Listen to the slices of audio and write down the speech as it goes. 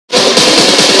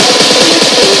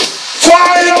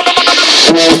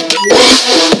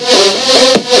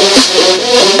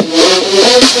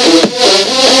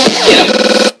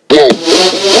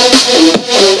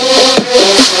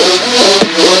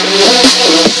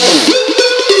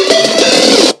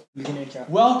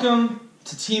Welcome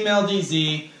to Team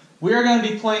LDZ. We are going to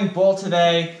be playing Bull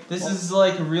today. This is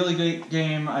like a really good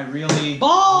game. I really like it.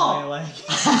 Bull!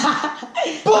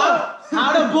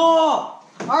 How to Bull!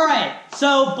 Alright,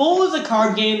 so Bull is a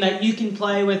card game that you can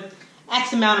play with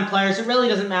X amount of players. It really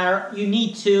doesn't matter. You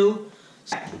need two.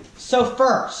 So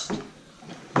first,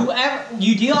 whoever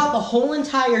you deal out the whole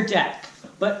entire deck,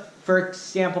 but for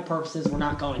example purposes, we're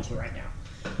not going to right now.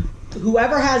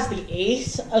 Whoever has the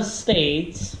Ace of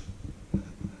Spades,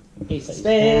 gets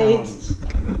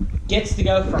to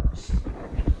go first.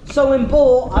 So in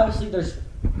Bull, obviously there's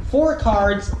 4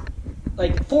 cards,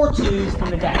 like 4 twos in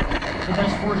the deck, and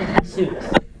there's 4 different suits.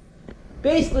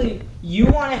 Basically,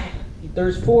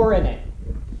 there's 4 in it.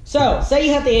 So, say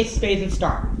you have the Ace of Spades and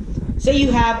start. Say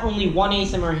you have only 1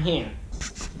 ace in your hand.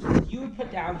 You would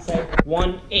put down, say,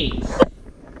 1 ace.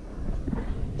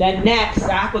 Then next,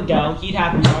 Zach would go. He'd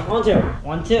have 1, 2,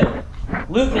 1, 2.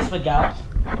 Lucas would go.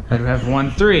 I'd have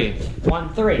 1, 3.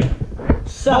 1, 3.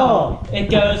 So,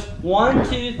 it goes 1,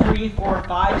 2, 3, 4,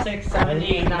 5, 6, 7,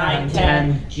 8, 9,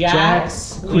 10.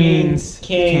 Jacks, Queens,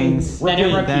 Kings. Then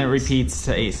it repeats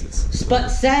to aces. But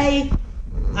say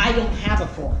I don't have a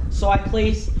 4. So I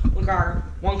place one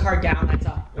card down, that's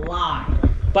a lie.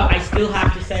 But I still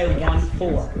have to say 1,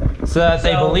 4. So that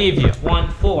they believe you. 1,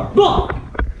 4. Bull!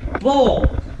 Bull!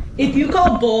 If you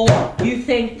call Bull, you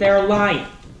think they're lying.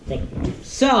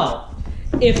 So,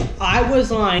 if I was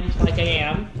lying, like I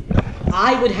am,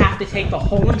 I would have to take the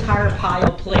whole entire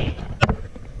pile plate.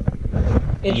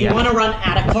 If you want to run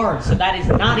out of cards, so that is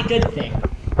not a good thing.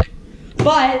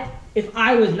 But, if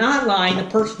I was not lying, the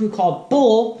person who called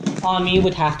Bull on me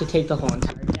would have to take the whole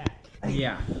entire deck.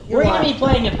 Yeah. We're going to be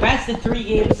playing a best of 3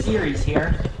 game series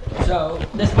here. So,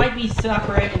 this might be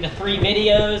separated into 3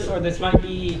 videos, or this might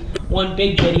be one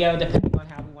big video, depending on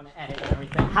how we want to edit and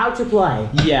everything. How to play.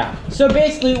 Yeah. So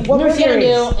basically, what we're going to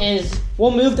do is,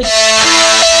 we'll move the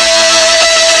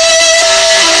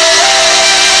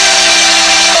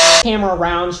camera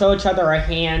around, show each other our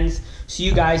hands, so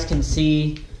you guys can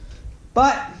see.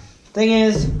 But, thing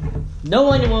is, no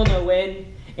one will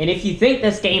win, and if you think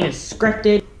this game is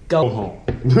scripted, go home.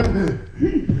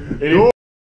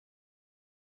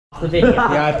 The video. The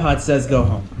iPod says go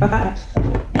home.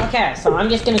 Okay, so I'm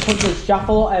just going to quickly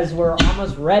shuffle as we're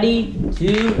almost ready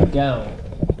to go.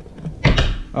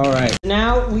 Alright.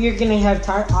 Now we're going to have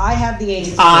time. I have the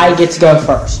ace. I get to go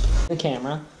first. The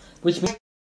camera, which means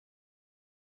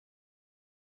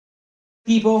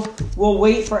people will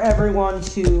wait for everyone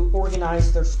to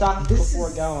organize their stuff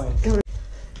before going.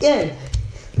 Good.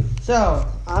 So,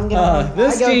 I'm going to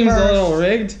this game's a little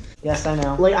rigged. Yes, I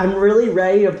know. Like, I'm really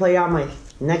ready to play on my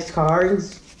next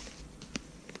cards.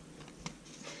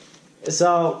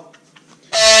 So.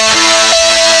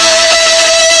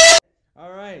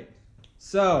 Alright.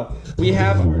 So, we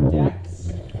have our decks.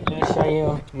 I'm going to show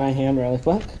you my hand really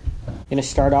quick. I'm going to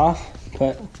start off,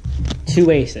 put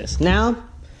 2 aces. Now, I'm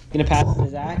going to pass it to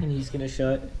Zach, and he's going to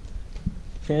show it.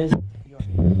 His.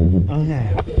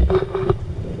 Okay.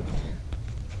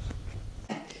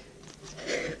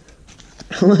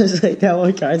 Almost like that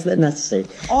one card's not necessary.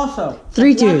 Also,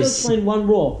 3 twos. twos. Explain one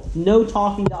rule: no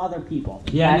talking to other people.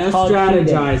 Yeah, That's no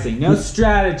strategizing. No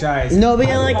strategizing.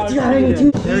 Nobody like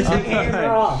driving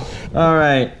 2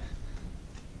 Alright.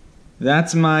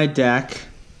 That's my deck.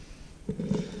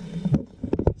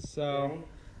 So,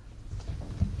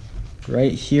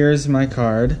 right here's my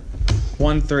card.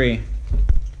 1, 3.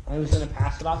 I'm just gonna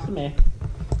pass it off to me.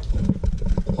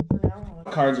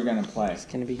 What cards are gonna play? It's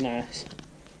gonna be nice.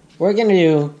 We're gonna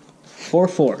do 4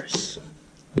 4s.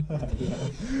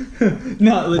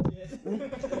 Not legit.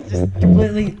 Just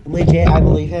completely legit, I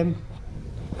believe him.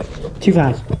 2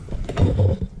 5s.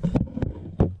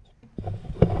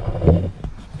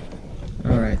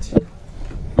 Alright.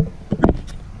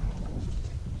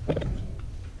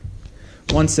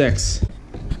 1 6.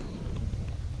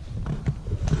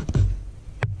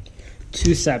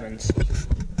 2 7s.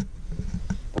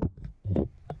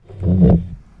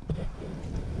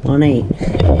 1 8.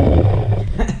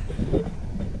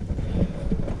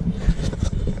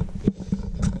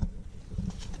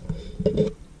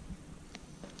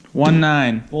 One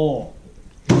 9. Bull.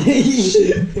 So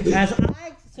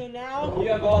now You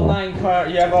have all 9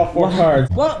 cards. You have all 4 cards.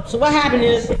 well, so what happened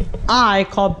is I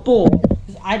called Bull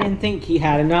because I didn't think he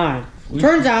had a 9.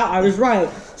 Turns out I was right.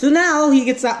 So now he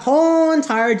gets that whole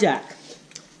entire deck.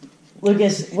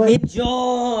 Lucas, what?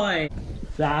 Enjoy.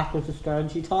 Zach with the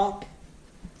strategy talk.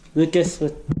 Lucas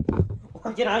with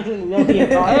organizing the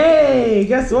talk. Hey,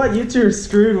 guess what? You two are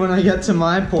screwed when I get to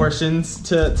my portions.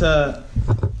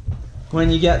 When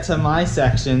you get to my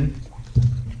section.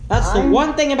 That's the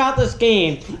one thing about this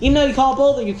game. Even though you call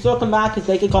bull, you can still come back because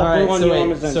they can call bull on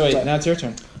you. So wait, now it's your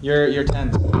turn. You're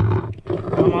 10.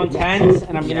 I'm on 10s,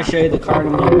 and I'm going to show you the card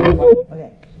I'm going to play.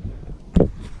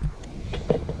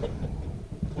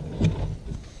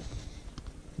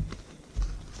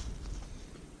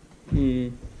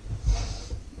 Okay.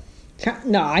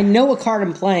 No, I know what card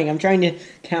I'm playing. I'm trying to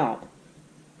count.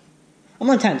 I'm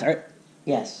on 10s, right?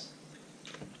 Yes.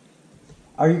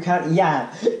 Are you counting?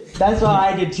 Yeah. That's what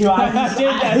I did too. I did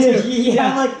that too.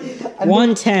 Yeah. I'm like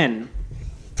 110.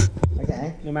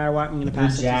 Okay. No matter what, I'm going to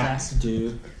pass it to Jacks,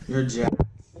 dude. You're Jacks.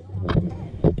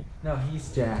 No,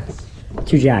 he's Jacks.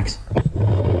 2 jacks.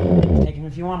 Take him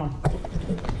if you want him.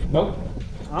 Nope.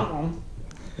 I don't want him.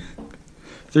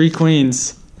 3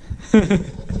 queens.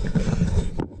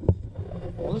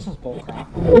 Well, this is bullcrap.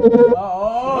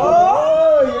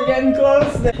 Oh, you're getting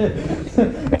close there.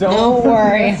 Don't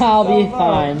worry, I'll be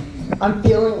fine. I'm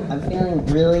feeling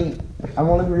really. I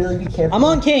want to really be careful. I'm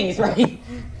on kings, right?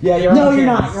 Yeah, you're No, on you're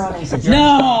kings. not. You're on aces.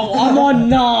 No, I'm on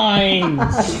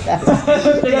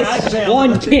 9s.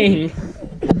 One king.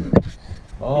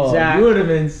 Oh, Zach. you would have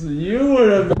been.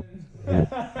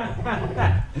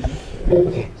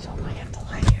 Okay, so I have to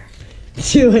lie here.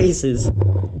 2 aces.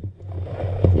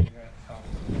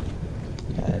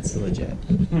 That's legit.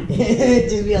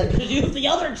 Just be like, You have the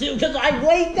other 2 because I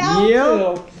laid down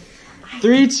Yep.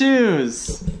 3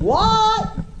 2s.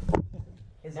 What?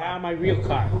 Is that my real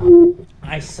card?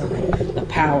 I summon the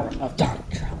power of Donald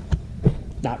Trump.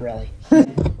 Not really.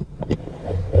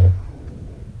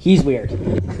 He's weird.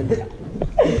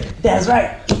 that's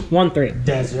right. 1-3.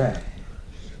 That's right.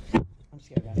 I'm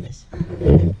scared about this.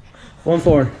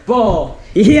 1-4. Bull.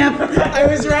 Yep. I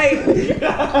was right.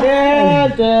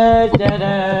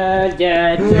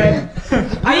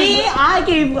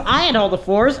 I had all the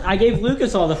 4s. I gave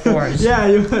Lucas all the 4s.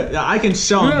 Yeah, I can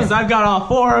show him because I've got all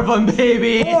 4 of them,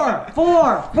 baby. 4.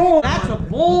 That's a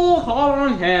bull call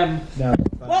on him. No.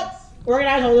 Let's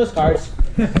organize all those cards.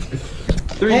 3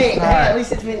 Hey, fives. at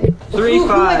least it's been 3 Who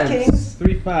had fives. kings?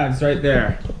 3 5s right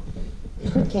there.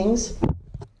 Kings.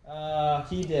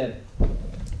 He did.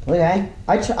 Okay.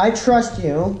 I trust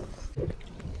you.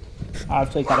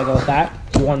 Obviously, gotta go with that.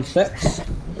 1-6.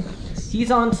 He's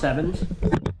on 7s.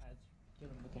 Give him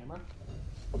the camera.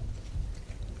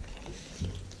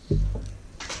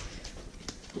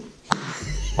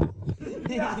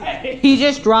 He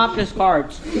just dropped his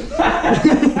cards.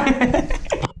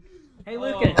 Hey,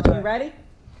 Lucas, you ready?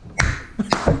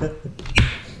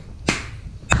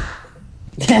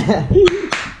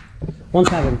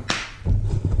 1-7.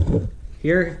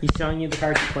 Here, he's showing you the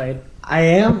cards he played. I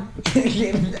am.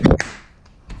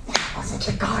 What's such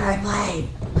a card I played?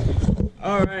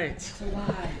 All right.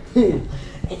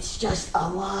 It's just a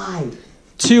lie.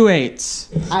 2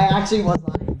 8s. I actually was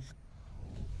lying.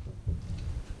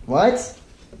 What?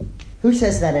 Who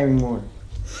says that anymore?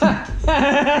 Who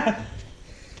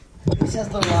says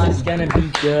the lie? It's gonna be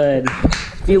good.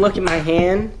 If you look at my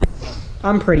hand,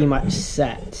 I'm pretty much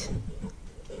set.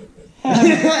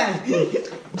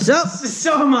 So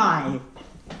am I.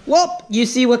 Well, you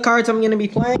see what cards I'm gonna be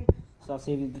playing? So I'll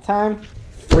save you the time.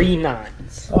 3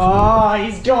 9s. Oh,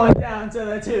 he's going down to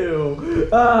the 2.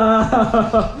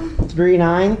 3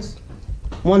 9s.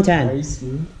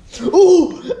 110.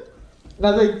 Ooh!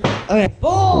 Nothing. Okay.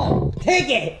 Bull! Take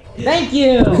it! Thank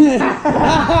you!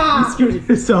 Screwed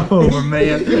yourself over,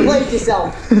 man. You played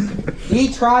yourself.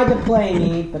 He tried to play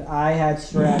me, but I had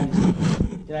strategy.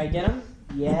 Did I get him?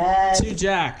 Yes. 2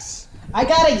 jacks. I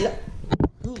got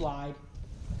Who lied?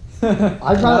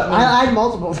 I lied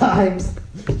multiple times.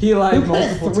 He lied Who put a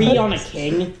multiple 3 times. on a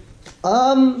king?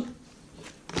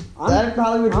 That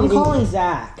probably would I'm be. calling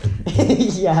Zach.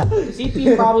 Yeah.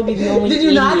 He'd probably be the only Did you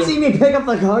idiot. not see me pick up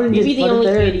the card and He'd just be the put it only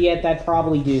there? idiot that'd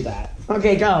probably do that.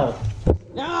 Okay, go.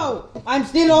 No! I'm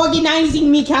still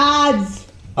organizing me cards!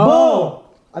 Bull.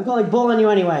 I'm calling bull on you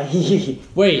anyway.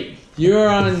 Wait, you're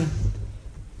on.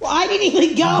 Well, I didn't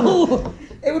even go!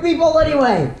 It would be bull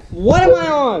anyway. What am I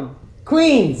on?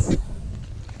 Queens.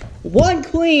 1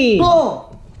 queen! Bull.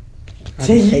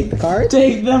 Take the card?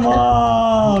 Take them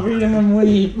all! Read them and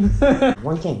weep.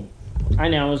 1 king. I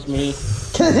know, it was me.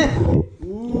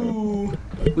 Ooh.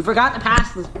 We forgot to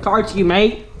pass the cards you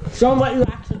made. Show them what you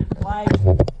actually play.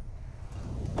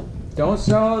 Don't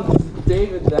show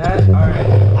David that.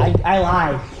 Alright. I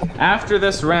lied. After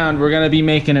this round, we're gonna be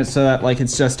making it so that like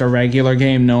it's just a regular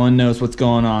game. No one knows what's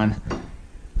going on.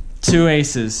 2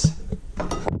 aces.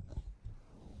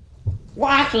 Well,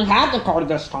 I actually had the card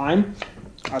this time.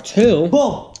 A 2.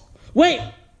 Bull. Wait!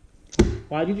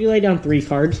 Why did you lay down 3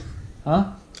 cards?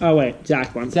 Huh? Oh, wait.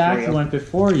 Zach went before Zach you. went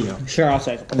before you. Sure, I'll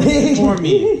say. Before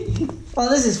me. Oh,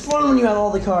 this is fun when you have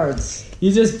all the cards.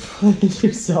 You just played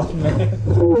yourself, man.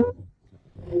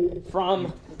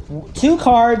 From 2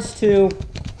 cards to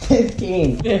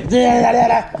 15.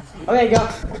 Okay, go.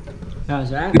 How was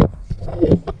that?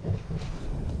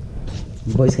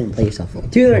 You boys can play yourself. 2,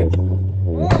 3.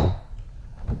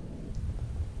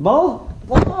 Bull?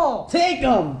 Ball. Take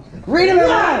them. Read them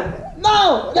out.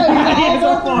 No.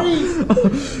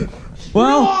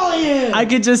 Well, I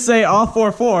could just say all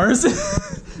 4 fours.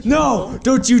 No,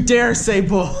 don't you dare say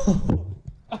bull.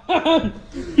 Don't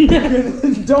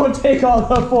take all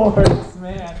the 4s,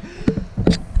 man.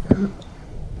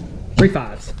 3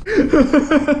 5s.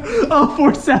 All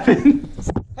 4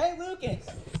 7s. Hey, Lucas.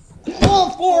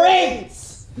 All 4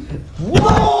 8s.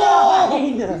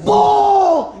 Bull!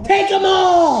 Bull! Take them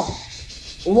all!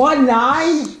 1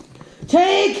 9.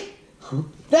 Take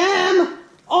them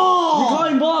all! You're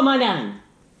calling bull on my 9.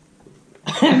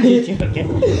 I'm just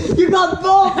joking. You got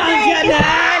bull. Thank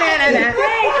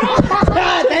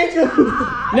you.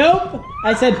 Nope.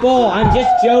 I said bull. I'm just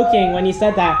joking when you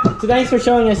said that. So thanks for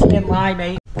showing us you didn't lie,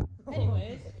 mate.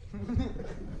 Anyways.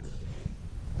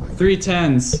 3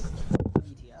 10s.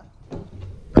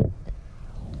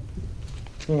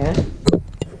 Yeah.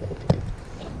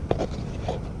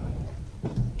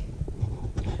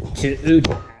 2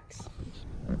 jacks.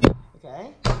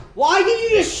 Okay. Why did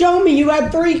you just show me you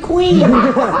had 3 queens?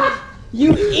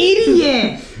 You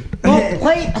idiot! Oh,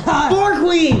 play 4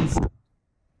 queens.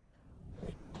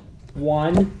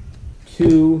 1,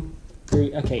 2,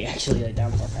 3. Okay, actually, lay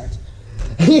down 4 cards.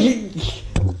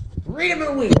 Read them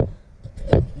a week.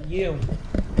 You.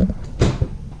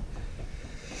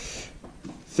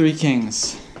 3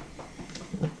 kings.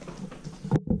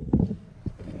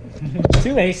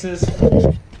 2 aces.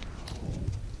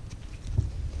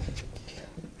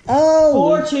 Oh,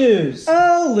 4 Lu- 2s.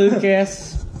 Oh,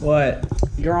 Lucas. What?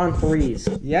 You're on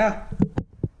 3s. Yeah.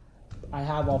 I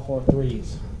have all 4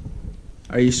 3s.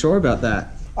 Are you sure about that?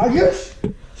 Are you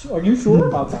sure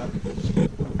about that?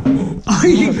 Are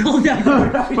you going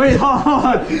down? Wait, hold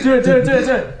on. Do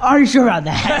it. Are you sure about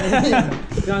that?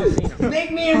 John Cena.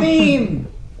 Make me a meme.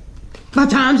 My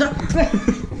time's up.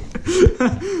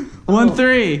 1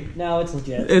 3. No, it's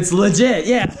legit. It's legit,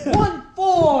 yeah. 1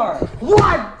 4.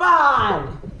 1 5.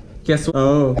 Guess what?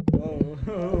 Oh.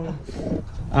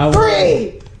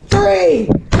 3 3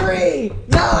 3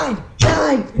 9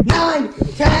 9 9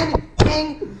 10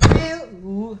 king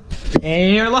 2.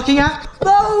 And you're looking at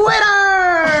the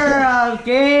winner of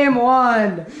game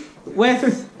 1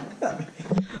 with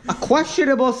a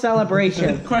questionable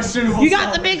celebration. Questionable. You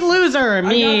got the big loser,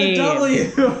 me. I got the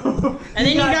W. And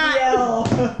then you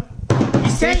got. He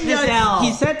said this L.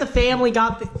 he said the family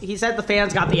got. He said the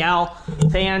fans got the L.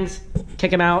 Fans,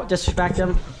 kick him out, disrespect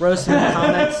him, roast him in the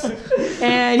comments,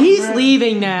 and he's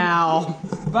leaving now.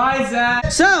 Bye,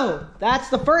 Zach. So that's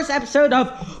the first episode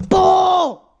of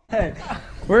Bull.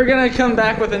 We're gonna come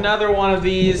back with another one of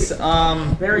these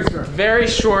very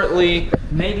shortly.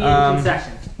 Maybe in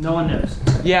concession. No one knows.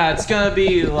 Yeah, it's gonna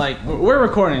be like we're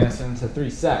recording this into 3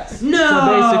 sets. No. So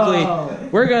basically,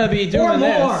 we're gonna be doing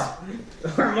this.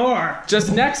 Or more.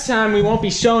 Just next time, we won't be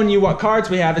showing you what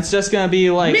cards we have. It's just gonna be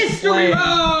like Mystery playing,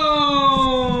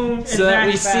 room. so that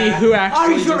we see who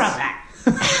actually. Are you sure about that?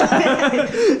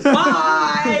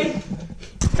 Bye.